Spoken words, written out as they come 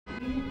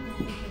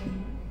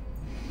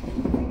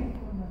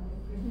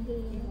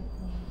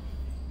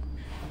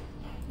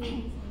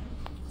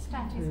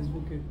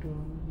Facebook yeah.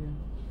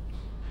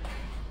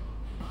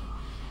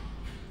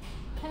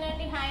 Hello,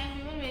 hi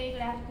everyone, very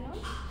good afternoon.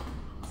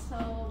 So,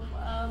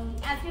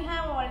 as we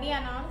have already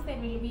announced, there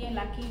will be a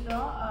lucky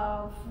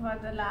draw for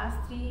the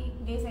last 3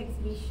 days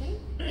exhibition.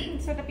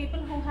 So, the people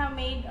who have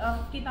made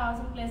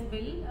 50,000 plus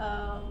bill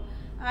are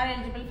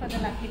eligible for the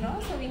lucky draw.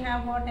 So, we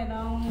have got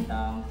around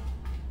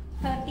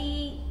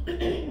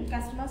 30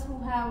 customers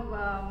who have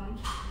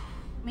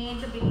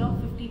made the bill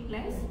of 50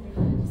 plus.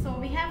 So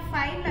we have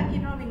 5 lucky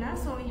draw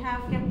winners. So we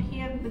have kept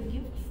here the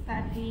gifts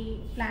that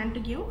we plan to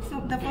give. So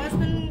the first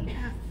one,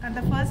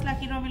 the first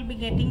lucky draw will be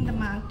getting the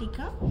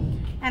Manikonda,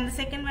 and the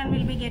second one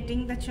will be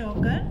getting the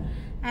choker,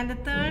 and the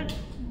third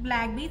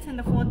black beads, and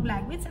the fourth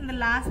black beads, and the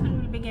last one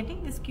will be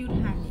getting this cute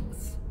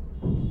hangings.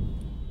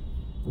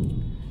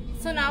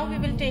 So now we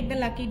will take the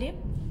lucky dip.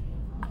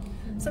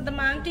 So the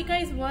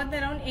Manikonda is worth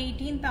around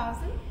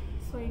 18,000.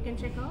 So you can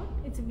check out.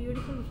 It's a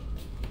beautiful.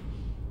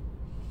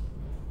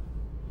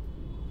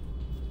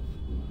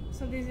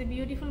 So this is a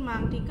beautiful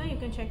Manikonda. You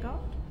can check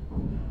out.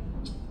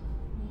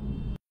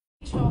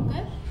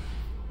 Choker.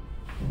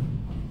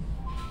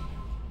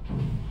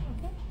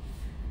 Okay.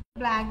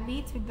 Black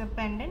beads with the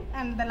pendant,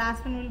 and the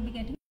last one will be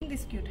getting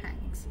these cute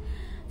hangings.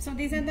 So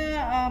these are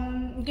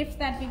the gifts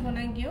that we're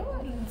gonna give.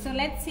 So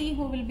let's see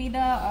who will be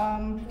the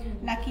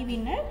lucky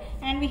winner.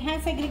 And we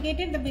have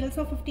segregated the bills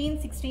of 15,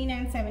 16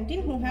 and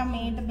 17 who have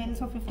made the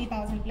bills of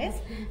 50,000 plus.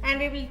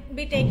 And we will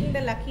be taking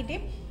the lucky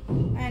dip.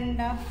 And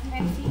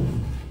let's see.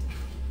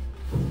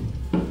 We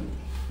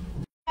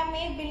have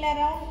made bill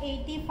around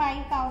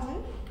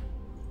 85,000.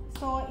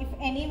 So if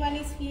anyone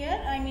is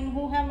here, I mean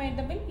who have made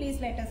the bill,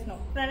 please let us know.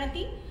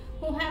 Pranati,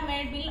 who have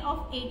made bill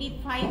of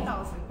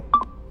 85,000.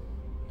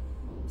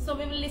 So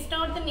we will list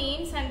out the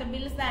names and the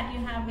bills that you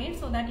have made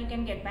so that you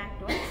can get back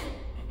to us.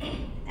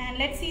 And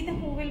let's see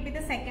who will be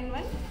the second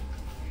one.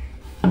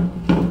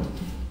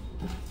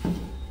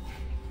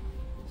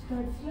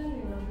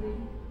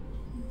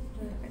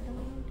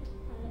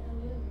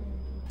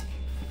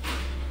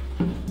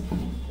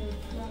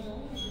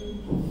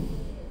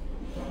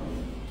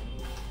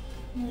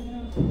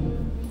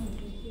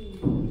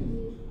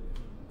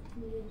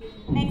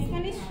 Next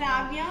one is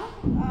Shravya.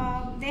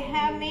 They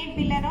have made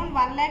bill around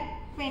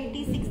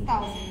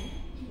 1,26,000.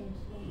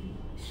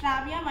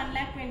 Shravya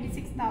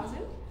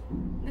 1,26,000.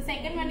 The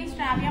second one is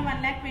Shravya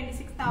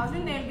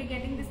 1,26,000. They will be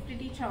getting this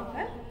pretty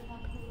choker.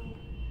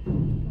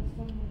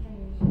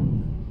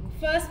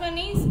 First one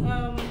is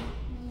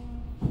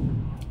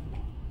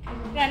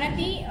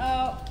Pranati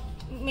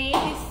made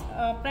this.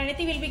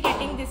 Pranati will be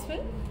getting this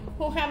one.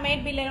 Who have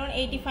made bill around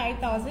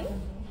 85,000.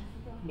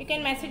 You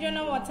can message on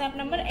our WhatsApp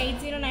number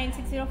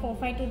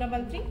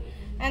 8096045233.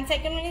 And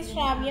second one is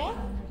Shravya,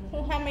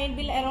 who have made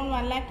bill around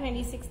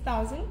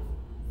 1,26,000.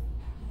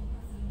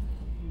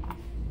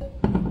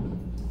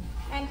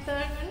 And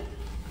third one,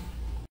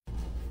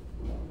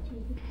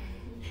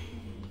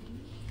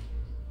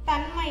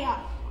 Tanmaya.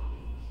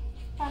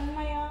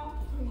 Tanmaya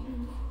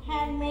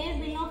had made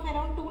bill of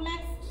around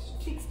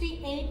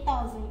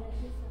 2,68,000.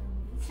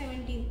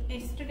 17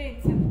 yesterday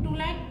itself.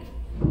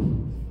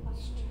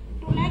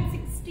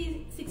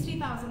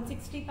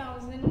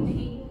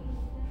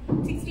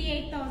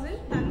 68,000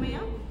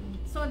 Tanmaya.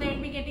 So they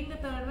will be getting the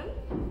third one.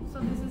 So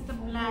this is the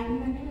black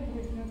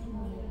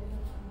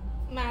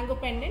mango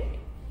pendant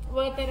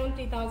worth around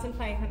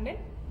 3,500.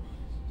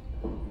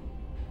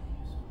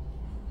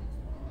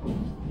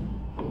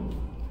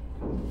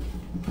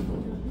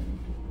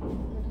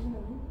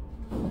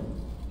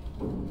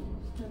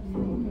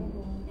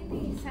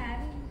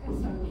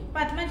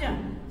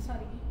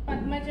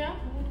 Padmaja,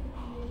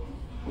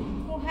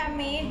 who have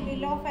made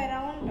bill of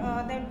around,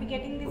 they will be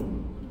getting this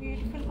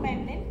beautiful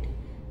pendant.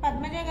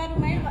 Padmaja garu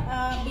made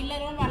bill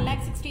around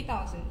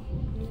 1,60,000.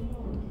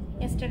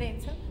 Yesterday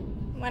itself,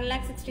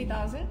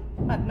 1,60,000.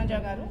 Padmaja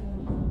garu.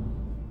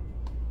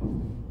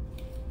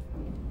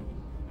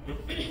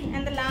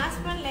 And the last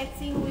one, let's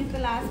see who is the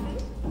last one.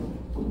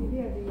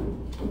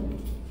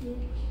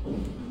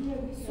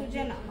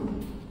 Sujana.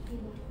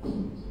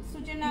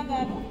 Sujana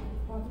garu.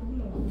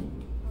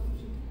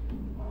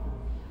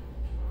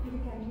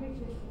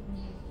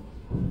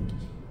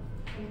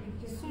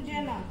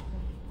 Sujana.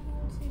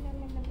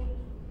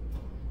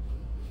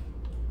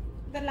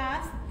 The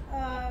last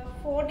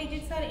 4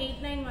 digits are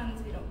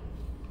 8910.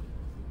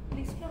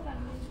 List lo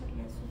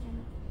Sujana.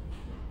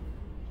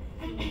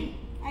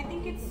 I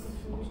think it's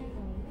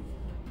Sujana.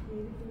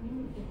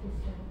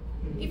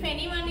 If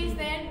anyone is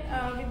there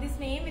with this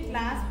name with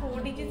last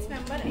 4 digits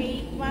number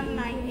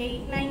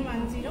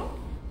 8198910,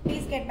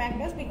 please get back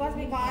to us because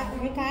we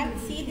can't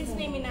see this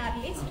name in our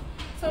list.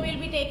 So we'll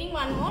be taking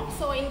one more.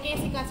 So in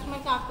case the customer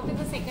comes,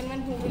 the second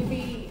one who will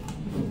be,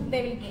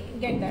 they will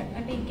get that.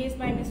 And in case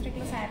by mistake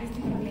the saree is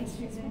replaced.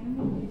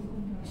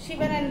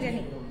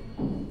 Shivaranjani.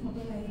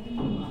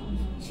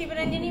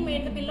 Shivaranjani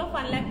made the bill of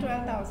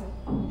 1,12,000.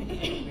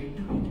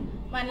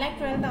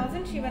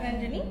 1,12,000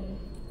 Shivaranjani.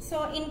 So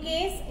in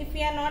case if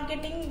we are not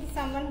getting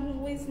someone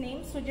who is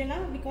named Sujana,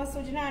 because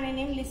Sujana ane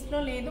name list lo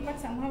ledu, but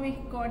somehow we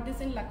got this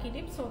in lucky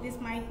dip, so this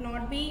might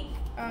not be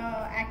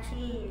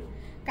actual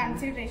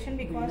consideration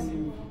because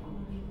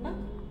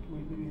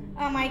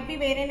might be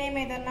వేరే name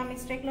ఏదన్నా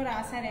mistake లో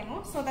రాసారేమో.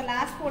 So the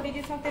last 4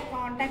 digits of their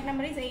contact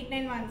number is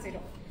 8910.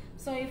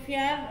 So if you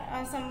are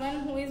someone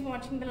who is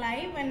watching the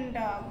live and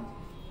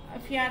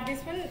if you are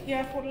this one,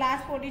 your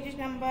last 4 digit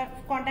number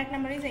contact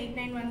number is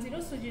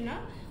 8910, Sujana,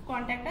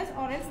 contact us,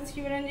 or else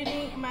Shivaranjani,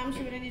 ma'am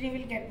Shivaranjani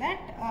will get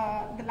that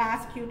the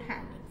last cute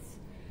handles.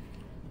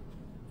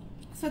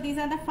 So these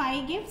are the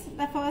 5 gifts.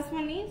 The first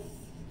one is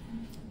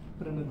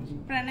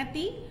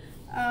Pranati,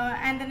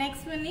 and the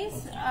next one is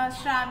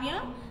Shravya.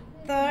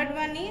 Third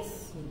one is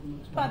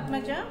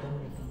Padmaja,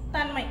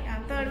 Tanmay.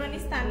 Third one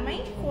is Tanmay.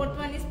 Fourth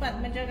one is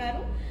Padmaja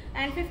garu,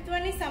 and fifth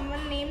one is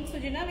someone named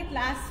Sujana with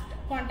last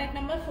contact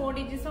number 4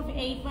 digits of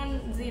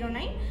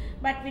 8109,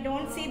 but we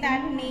don't see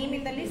that name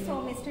in the list, so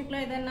mistake lo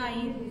edanna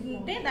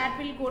ayinte that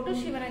will go to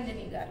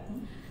Shivaranjani garu.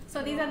 So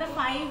these are the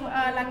 5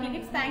 lucky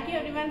tips. Thank you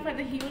everyone for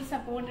the huge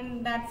support, and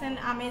that's an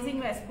amazing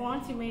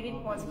response. You made it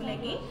possible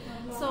again.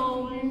 So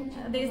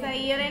there is the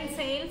year-end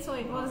sale, so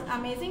it was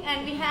amazing, and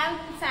we have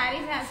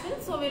sarees as well.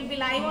 So we'll be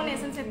live on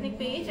Essence Ethnic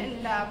page, and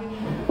we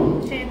will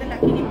share the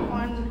lucky tip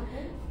on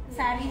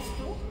sarees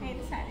too.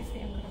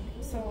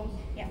 So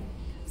yeah.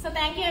 So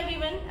thank you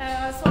everyone.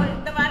 So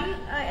the one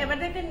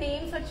everyday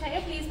names vachayo,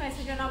 please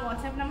message on our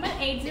WhatsApp number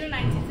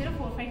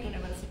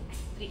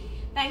 8096045263.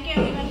 Thank you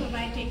everyone. Bye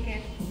bye. Take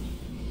care.